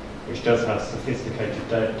Lab, which does have sophisticated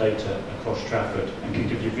data across Trafford and can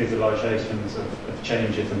give you visualisations of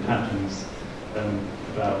changes and patterns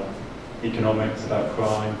about economics, about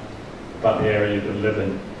crime, about the area you live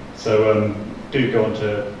in. So do go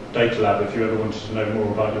onto Data Lab if you ever wanted to know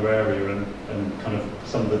more about your area and kind of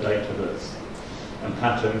some of the data and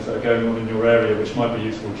patterns that are going on in your area, which might be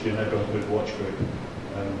useful to your neighbourhood watch group.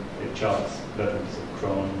 It charts levels of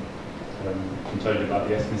crime, can tell you about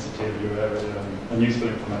the ethnicity of your area and useful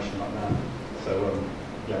information like that. So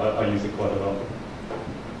yeah, I use it quite a lot.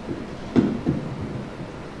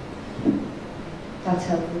 That's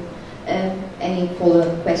helpful. Any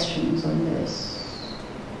follow-up questions on this?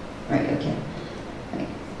 Right, okay. Right.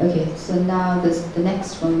 Okay, so now the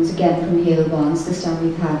next one's again from Hale Barnes. This time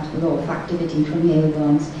we've had a lot of activity from Hale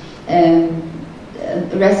Barnes.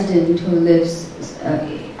 A resident who lives,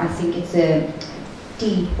 I think it's a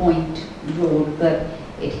T Point Road, but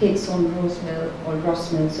it hits on Rossmill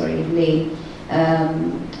Lane,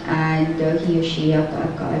 and he or she, I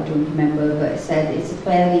don't remember, but said it's a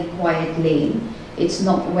fairly quiet lane. It's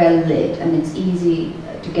not well lit and it's easy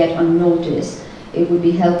to get unnoticed. It would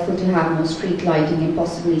be helpful to have more street lighting and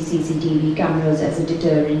possibly CCTV cameras as a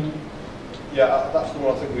deterrent. Yeah, that's the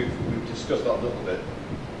one I think we've discussed that a little bit.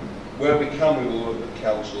 Where we can, we will work with the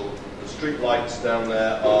council. The street lights down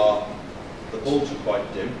there the bulbs are quite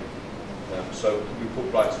dim, so we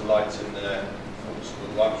put brighter lights in there, so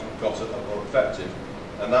the lights we've got are more effective.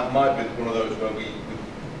 And that might be one of those where we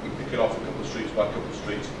pick it off a couple of streets by a couple of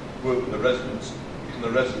streets, work with the residents, and the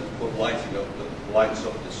residents put lighting up that lights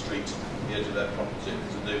up the street at the edge of their property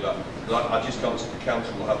to do that. Because I just can't see the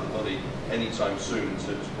council will have the money anytime soon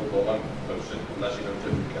to put more lamp posts in, unless you know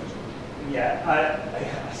different council. Yeah,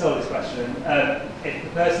 I saw this question. If the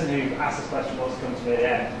person who asked this question wants to come to me at the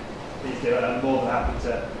end, please do it. I'm more than happy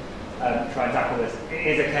to try and tackle this. It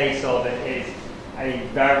is a case of it is a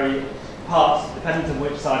very depending on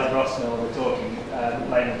which side of Rossmill we're talking,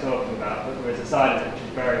 lane we're talking about, but there is a side of it which is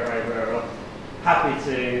very, very rural. Happy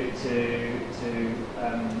to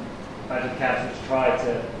urge the council to try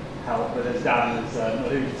to help, but as Dan has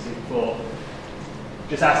alluded to before,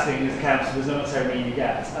 just asking as a council does not necessarily mean you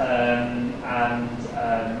get.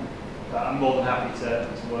 But I'm more than happy to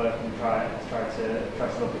work and try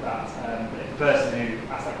to look at that. But if the person who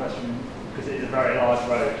asked that question, because it is a very large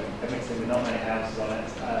road, admittedly with not many houses on it,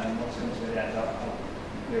 wants to come to the end,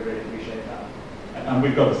 we really appreciate that. And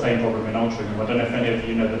we've got the same problem in Altrincham. I don't know if any of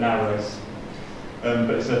you know the Narrows, but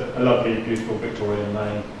it's a lovely, beautiful Victorian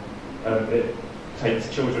lane. It takes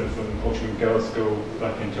children from Altrincham Girls' School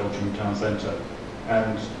back into Altrincham Town Centre,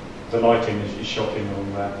 and the lighting is shocking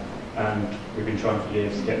along there. And we've been trying for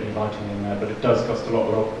years to get new lighting in there, but it does cost a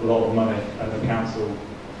lot of money, and the council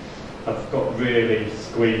have got really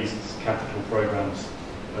squeezed capital programmes.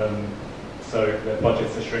 So their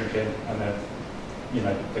budgets are shrinking, and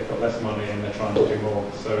they've got less money, and they're trying to do more.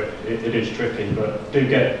 So it is tricky, but do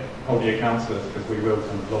get hold of your councillors, because we will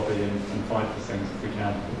kind of lobby and fight for things if we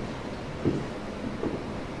can.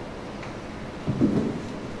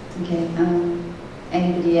 Okay.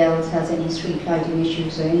 Anybody else has any street lighting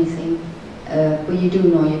issues or anything? But you do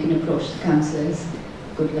know you can approach the councillors.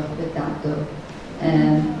 Good luck with that, though.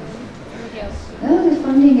 The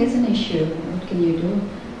funding is an issue. What can you do?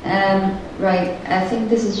 Right. I think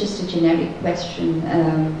this is just a generic question.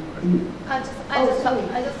 I just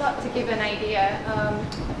thought to give an idea.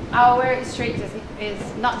 Our street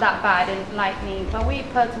is not that bad in lightning, but we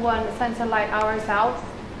put one sensor light ourselves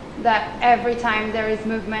that every time there is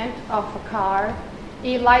movement of a car,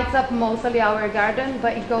 it lights up mostly our garden,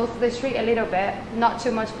 but it goes to the street a little bit, not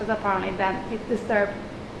too much because apparently then it disturbs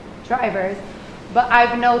drivers. But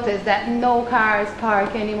I've noticed that no cars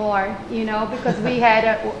park anymore, because we had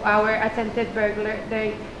our attempted burglar,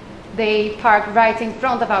 they parked right in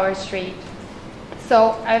front of our street.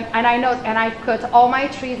 So, and I've cut all my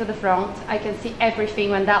trees at the front. I can see everything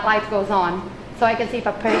when that light goes on. So I can see if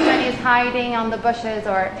a person is hiding on the bushes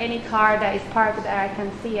or any car that is parked there, I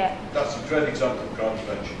can see it. That's a great example of crime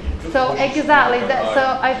prevention. So exactly,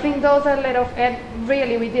 so I think those are little, and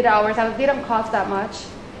really we did ours, it didn't cost that much.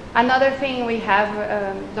 Another thing we have,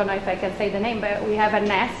 don't know if I can say the name, but we have a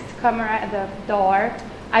Nest camera at the door.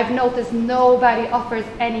 I've noticed nobody offers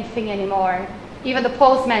anything anymore. Even the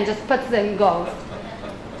postman just puts it and goes.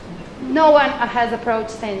 no one has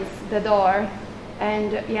approached since the door,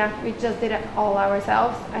 and yeah, we just did it all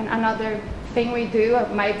ourselves. And another thing we do,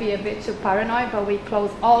 it might be a bit too paranoid, but we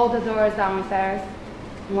close all the doors downstairs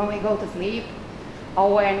when we go to sleep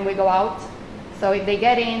or when we go out. So if they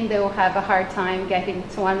get in, they will have a hard time getting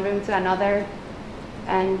to one room to another.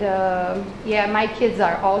 And yeah, my kids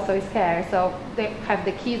are also scared, so they have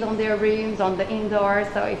the keys on their rooms, on the indoors,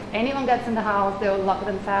 so if anyone gets in the house, they'll lock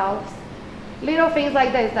themselves. Little things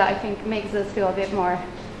like this that I think makes us feel a bit more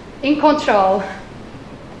in control.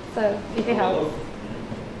 So if it helps.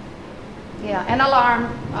 Yeah, and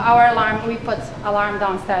alarm, our alarm, we put alarm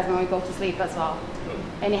downstairs when we go to sleep as well.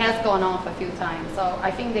 And it has gone off a few times, so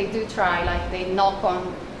I think they do try, like they knock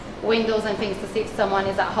on windows and things to see if someone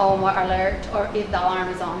is at home or alert, or if the alarm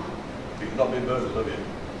is on. You've not been burgled, have you?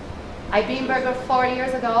 I've been burgled 4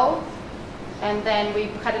 years ago, and then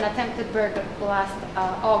we had an attempted burglary last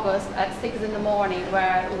August at 6 in the morning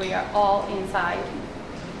where we are all inside.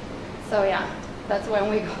 So yeah, that's when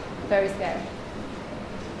we got very scared.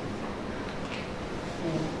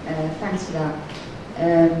 Thanks for that.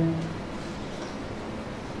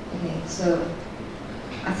 Okay, so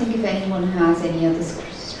I think if anyone has any other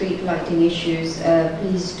street lighting issues,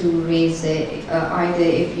 please do raise it, either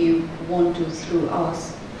if you want to through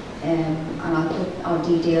us, and I'll put our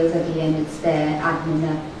details at the end, it's there,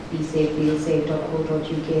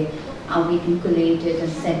 admin@besafefeelsafe.co.uk, and we can collate it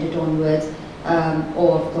and send it onwards,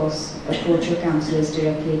 or of course approach your councillors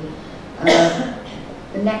directly.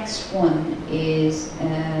 The next one is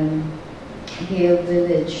Hale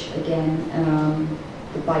Village, again,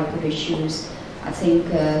 the biker issues. I think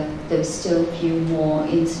there's still a few more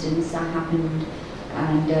incidents that happened,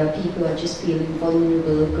 and people are just feeling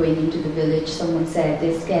vulnerable going into the village. Someone said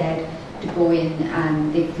they're scared to go in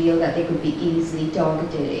and they feel that they could be easily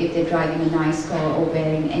targeted if they're driving a nice car or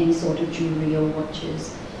wearing any sort of jewellery or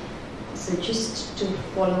watches. So just to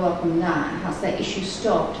follow up on that, has that issue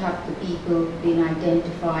stopped? Have the people been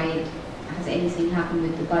identified? Has anything happened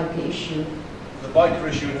with the biker issue? The biker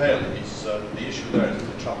issue in Hale is, the issue there is that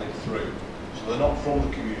they're travelling through. So they're not from the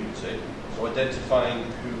community, so identifying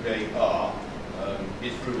who they are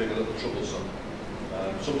is proving a little troublesome.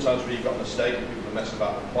 Sometimes when you've got a mistake, people are messing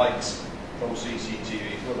about with bikes from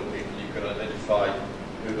CCTV to other people, you can identify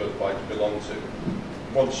who those bikes belong to.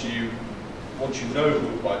 Once you know who a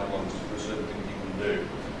bike belongs to, there are certain things you can do.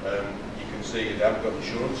 You can see if they haven't got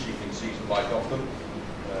insurance, you can seize the bike off them.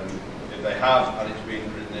 If they have, and it's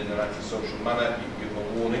been written in an antisocial manner, you can give them a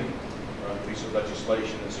warning, a piece of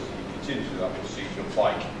legislation that says if you continue to do that, we'll seize your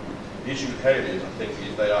bike. The issue with Hale is, I think,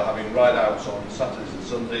 is they are having ride-outs on Saturdays and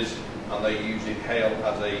Sundays, and they're using Hale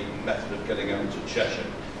as a method of getting out to Cheshire.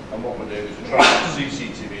 And what we're doing is we're trying to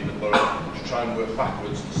CCTV in the borough to try and work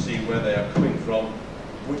backwards to see where they are coming from,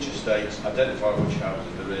 which estates, identify which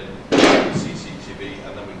houses they're in, CCTV,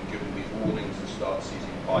 and then we can give them these warnings and start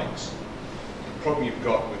seizing bikes. The problem you've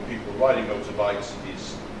got with people riding motorbikes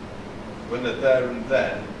is when they're there and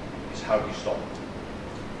then is how you stop them.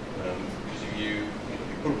 Because if you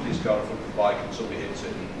put a police car in front of the bike and somebody hits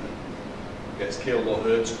it and gets killed or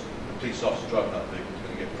hurt, the police officer driving that vehicle is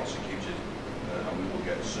going to get prosecuted and we will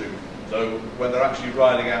get sued. So when they're actually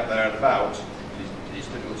riding out there and about, it's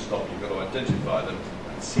difficult to stop. You've got to identify them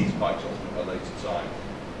and seize bikes off them at a later time.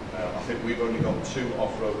 I think we've only got 2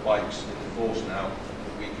 off-road bikes in the force now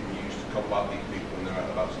that we can use to combat these people when they're out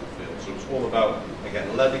and about in the field. So it's all about, again,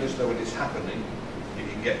 letting us know when it's happening. If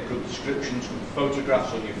you can get good descriptions, good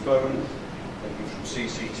photographs on your phone, and from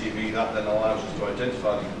CCTV, that then allows us to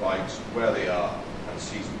identify these bikes, where they are, and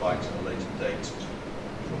seize the bikes at a later date. So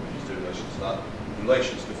what we just do in relation to that. In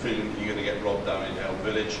relation to the feeling that you're going to get robbed down in Hale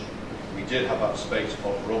Village, we did have that spate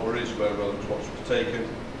of robberies where Roland's watch was taken.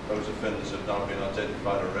 Those offenders have now been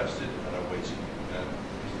identified, arrested, and are waiting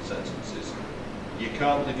prison sentences. You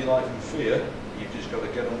can't live your life in fear. You've just got to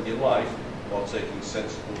get on with your life while taking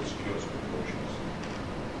sensible security precautions.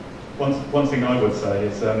 One thing I would say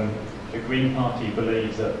is the Green Party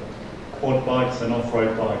believes that quad bikes and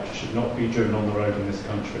off-road bikes should not be driven on the road in this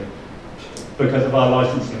country. Because of our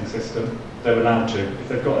licensing system, they're allowed to. If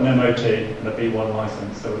they've got an MOT and a B1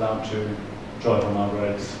 licence, they're allowed to drive on our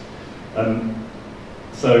roads.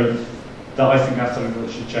 So that, I think that's something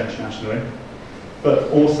that should change nationally.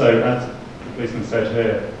 But also, as the policeman said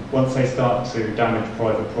here, once they start to damage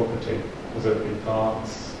private property, whether it be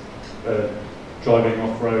parks, driving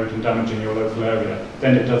off-road and damaging your local area,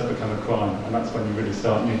 then it does become a crime, and that's when you really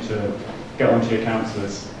need to get onto your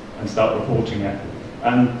councillors and start reporting it.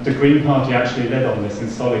 And the Green Party actually led on this in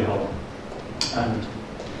Solihull, and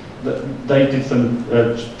they did some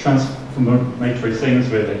transformatory things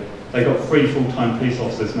really. They got 3 full-time police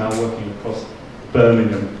officers now working across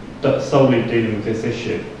Birmingham solely dealing with this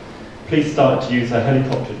issue. Police started to use a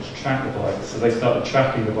helicopter to track the bikes, so they started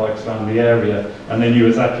tracking the bikes around the area, and they knew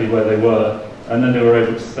exactly where they were, and then they were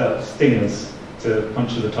able to set up stingers to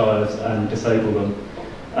puncture the tyres and disable them.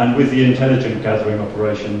 And with the intelligent gathering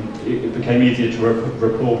operation, it became easier to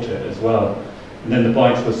report it as well. And then the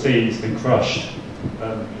bikes were seized and crushed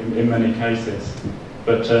in many cases.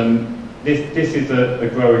 But this is a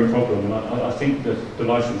growing problem, and I think that the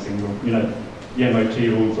licensing rule, the MOT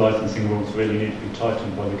rules, licensing rules really need to be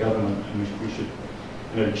tightened by the government, and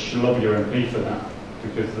we should lobby your MP for that,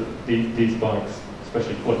 because these bikes,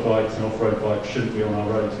 especially quad bikes and off-road bikes, shouldn't be on our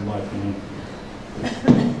roads, in my opinion.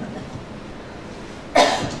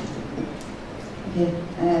 Okay,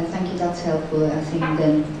 thank you, that's helpful. I think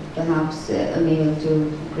then perhaps a mail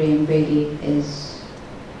to Graham Brady is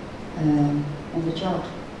on the chart,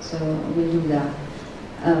 so we'll do that.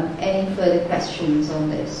 Any further questions on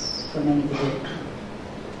this from anybody?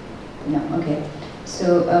 No, okay.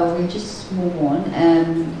 So we'll just move on.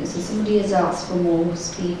 So somebody has asked for more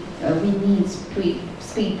speed. We need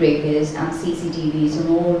speed breakers and CCTVs on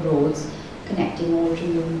all roads connecting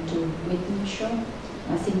Altrincham to Wythenshawe.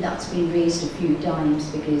 I think that's been raised a few times,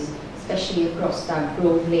 because especially across that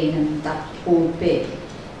Grove Lane and that whole bit,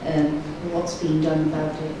 what's been done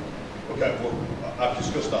about it? Okay, well, I've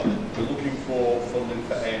discussed that. We're looking for funding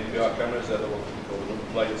for ANPR cameras, they're the ones we call the number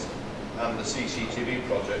plates, and the CCTV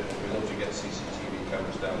project. We'd love to get CCTV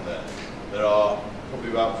cameras down there. There are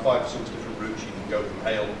probably about 5 or 6 different routes you can go from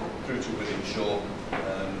Hale through to Wythenshawe,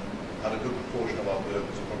 and a good proportion of our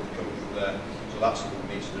burgers are probably coming from there. So that's what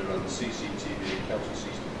we need to do around the CCTV, council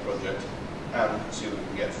CCTV project, and see if we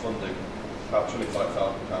can get funding, about £25,000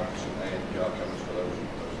 for some ANPR cameras for those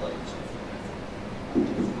lanes.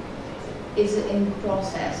 Is it in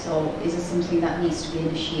process, or is it something that needs to be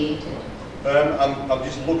initiated? I'm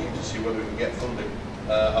just looking to see whether we can get funding.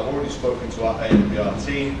 I've already spoken to our ANPR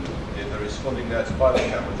team. If there is funding there to buy the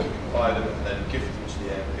cameras, we can buy them and then gift them to the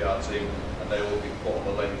ANPR team, and they will be put on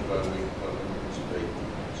the lanes where we want them to be.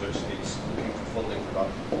 So it's looking for funding for about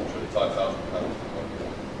 £25,000.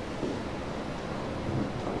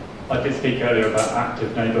 I did speak earlier about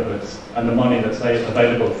active neighbourhoods and the money that's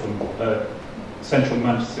available from Central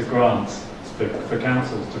Manchester grants for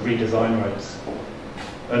councils to redesign roads.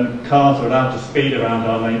 And cars are allowed to speed around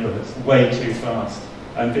our neighbourhoods way too fast.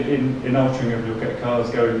 And in Altrincham, you'll get cars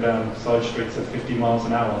going down side streets at 50 miles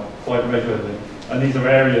an hour quite regularly. And these are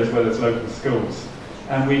areas where there's local schools.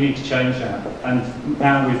 And we need to change that. And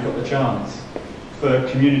now we've got the chance for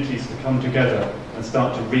communities to come together and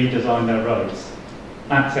start to redesign their roads,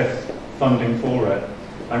 access funding for it,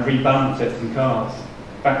 and rebalance it from cars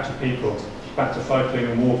back to people, back to cycling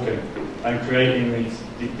and walking, and creating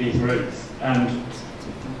these routes. And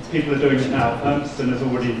people are doing it now. Urmston has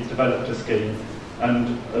already developed a scheme,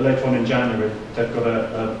 and later on in January they've got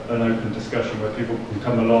an open discussion where people can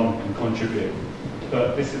come along and contribute.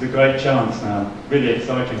 But this is a great chance now, really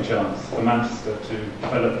exciting chance for Manchester to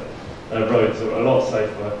develop roads that are a lot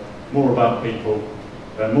safer, more about people,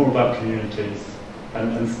 more about communities,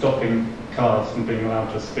 and stopping cars from being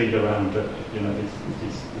allowed to speed around at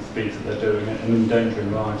the speeds that they're doing and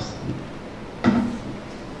endangering lives.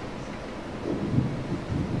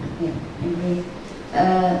 Yeah, agree.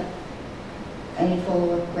 Any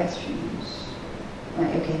follow-up questions?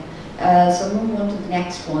 Right, okay. So move on to the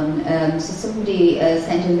next one. So somebody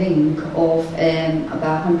sent a link of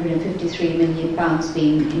about £153 million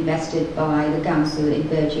being invested by the council in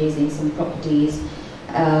purchasing some properties.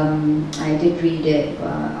 I did read it, but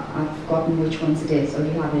I've forgotten which ones it is. Oh,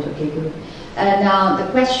 you have it, okay, good. Now,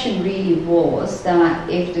 the question really was that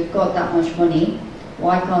if they've got that much money,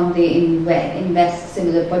 why can't they invest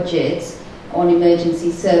similar budgets on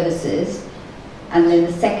emergency services? And then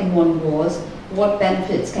the second one was, what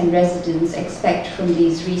benefits can residents expect from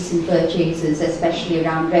these recent purchases, especially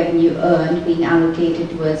around revenue earned being allocated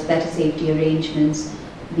towards better safety arrangements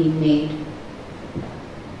being made?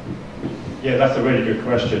 Yeah, that's a really good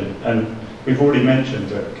question. And we've already mentioned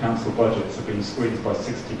that council budgets have been squeezed by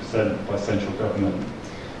 60% by central government.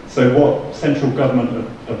 So what central government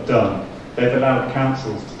have done, they've allowed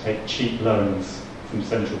councils to take cheap loans from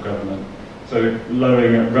central government, so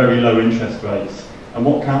lowering at very low interest rates. And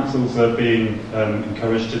what councils are being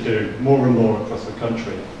encouraged to do more and more across the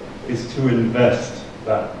country is to invest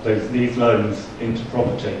these loans into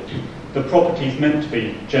property. The property is meant to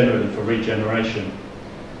be generally for regeneration,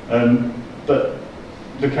 but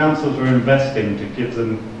the councils are investing to give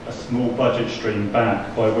them a small budget stream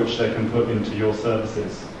back by which they can put into your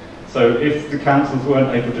services. So if the councils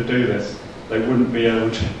weren't able to do this, they wouldn't be able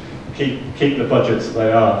to keep the budgets that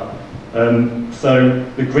they are. So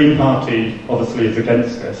the Green Party obviously is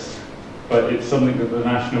against this, but it's something that the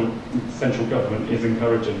national central government is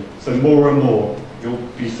encouraging. So more and more you'll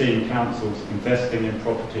be seeing councils investing in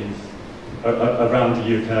properties around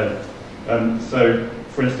the UK. So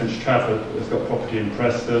for instance, Trafford has got property in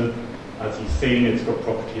Preston. As you've seen, it's got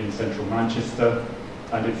property in central Manchester,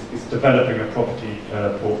 and it's developing a property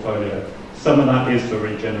portfolio. Some of that is for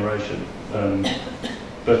regeneration,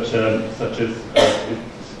 but such as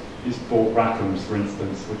it's bought Rackhams, for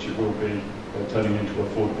instance, which it will be turning into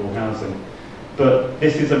affordable housing. But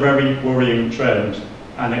this is a very worrying trend,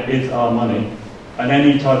 and it is our money. And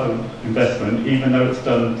any type of investment, even though it's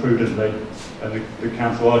done prudently, and the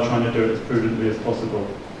council are trying to do it as prudently as possible,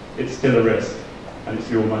 it's still a risk, and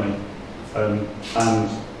it's your money. And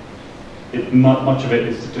much of it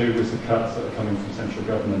is to do with the cuts that are coming from central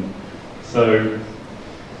government. So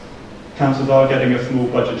councils are getting a small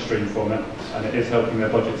budget stream from it, and it is helping their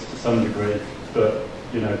budgets to some degree, but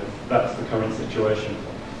that's the current situation.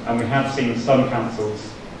 And we have seen some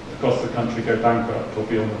councils across the country go bankrupt or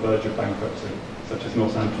be on the verge of bankruptcy, such as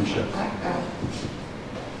Northamptonshire.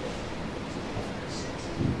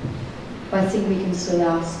 I think we can still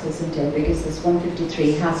ask, isn't it? Because this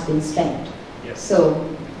 153 has been spent. Yes. So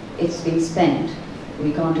it's been spent.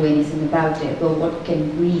 We can't do anything about it. But what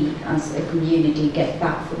can we, as a community, get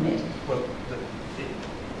back from it? Well,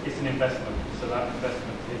 it's an investment. So that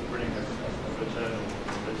investment is bringing a return on it,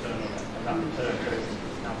 and that return goes into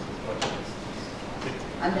the council's budgets.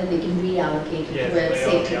 And then they can reallocate it towards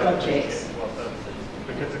safety projects.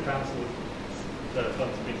 Because the council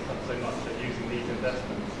funds have been cut so much, they're using these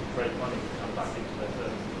investments to create money to come back into their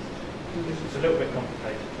services. It's a little bit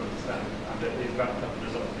complicated to understand, and it is wrapped up in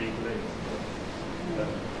a lot of legalese.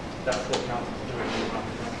 That's what councils are doing around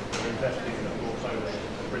the country. They're investing in a portfolio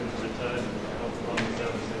that brings a return and helps fund the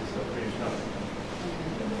services that are being done.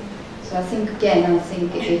 So I think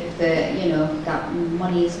if that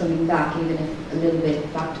money is coming back, even if a little bit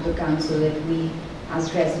back to the council, if we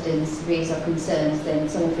as residents raise our concerns, then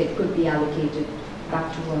some of it could be allocated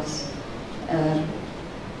back to us.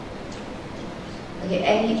 Okay,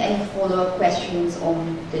 any follow-up questions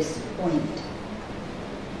on this point?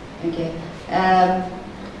 Okay.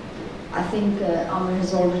 I think Amr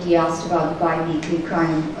has already asked about the bi-weekly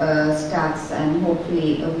crime stats, and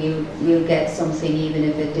hopefully we'll get something, even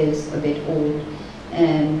if it is a bit old,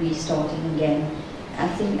 and restarting again. I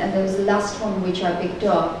think, and there was the last one which I picked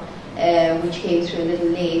up, which came through a little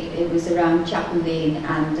late. It was around Chapel Lane,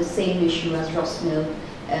 and the same issue as Rossmill.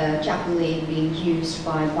 Chapel Lane being used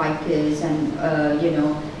by bikers and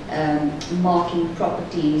marking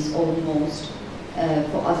properties almost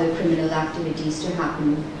for other criminal activities to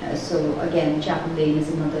happen. So again, Chapel Lane is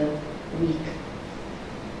another weak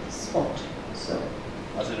spot. So,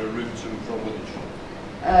 as in a route to from Wythenshawe?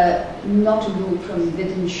 Not a route from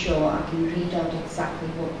Wythenshawe. I can read out exactly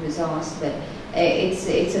what was asked, but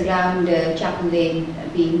it's around Chapel Lane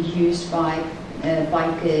being used by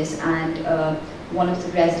bikers, and one of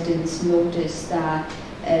the residents noticed that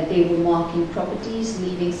they were marking properties,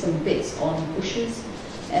 leaving some bits on bushes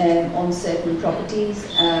on certain properties.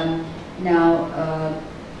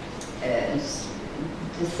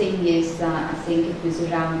 The thing is that I think it was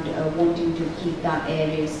around wanting to keep that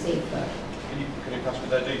area safer. Can you pass me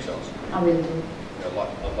their details? I will do. Yeah,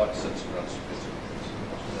 I'd like to send some around some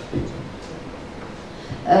details.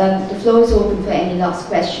 The floor is open for any last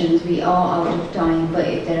questions. We are out of time, but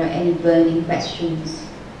if there are any burning questions,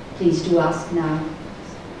 please do ask now.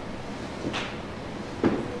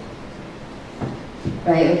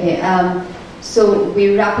 Right, okay. So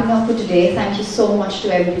we're wrapping up for today. Thank you so much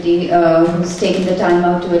to everybody who's taken the time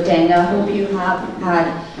out to attend. I hope you have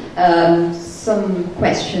had some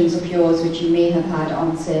questions of yours which you may have had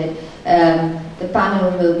answered. The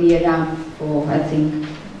panel will be around for, I think,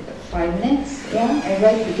 5 minutes, yeah,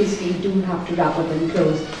 right, because we do have to wrap up and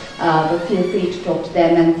close, but feel free to talk to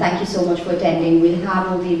them, and thank you so much for attending. We'll have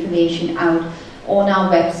all the information out on our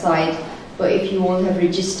website, but if you all have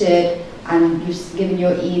registered and you've given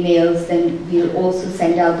your emails, then we'll also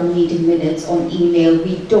send out the meeting minutes on email.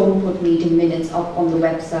 We don't put meeting minutes up on the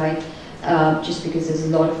website just because there's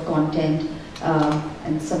a lot of content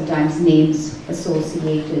and sometimes names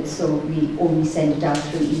associated, so we only send it out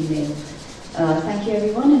through email. Thank you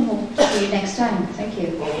everyone, and hope to see you next time. Thank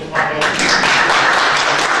you.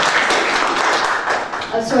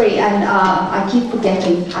 Sorry, and I keep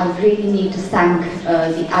forgetting, I really need to thank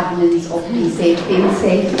the admins of Be Safe, Feel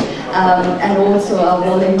Safe, and also our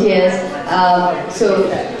volunteers.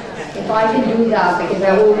 So if I can do that, because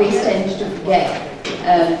I always tend to forget.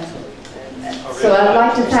 So I'd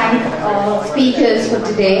like to thank our speakers for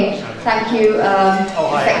today. Thank you,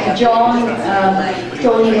 Inspector John,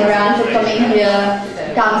 Tony Moran for coming here,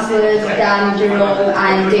 Councillors Dan Jerome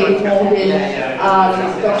and David Morgan,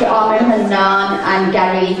 Dr. Amir Hannan and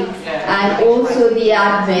Gary, and also the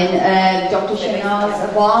admin, Dr. Shanaz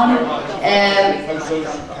Awan,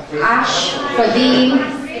 Ash, Fadeem,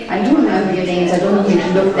 I do remember your names, I don't know who to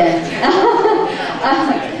look then.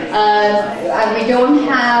 And we don't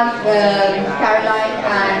have Caroline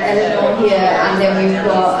and Eleanor here, and then we've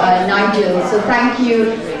got Nigel. So thank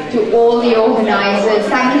you to all the organisers.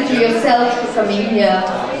 Thank you to yourself for coming here.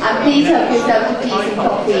 And please help yourself to teas and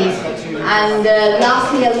coffees. And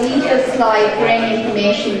lastly, I'll leave the slide for any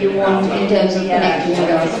information you want in terms of connecting with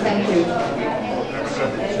us. Thank you.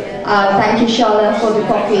 Thank you, Shala, for the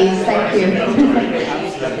coffees. Thank you.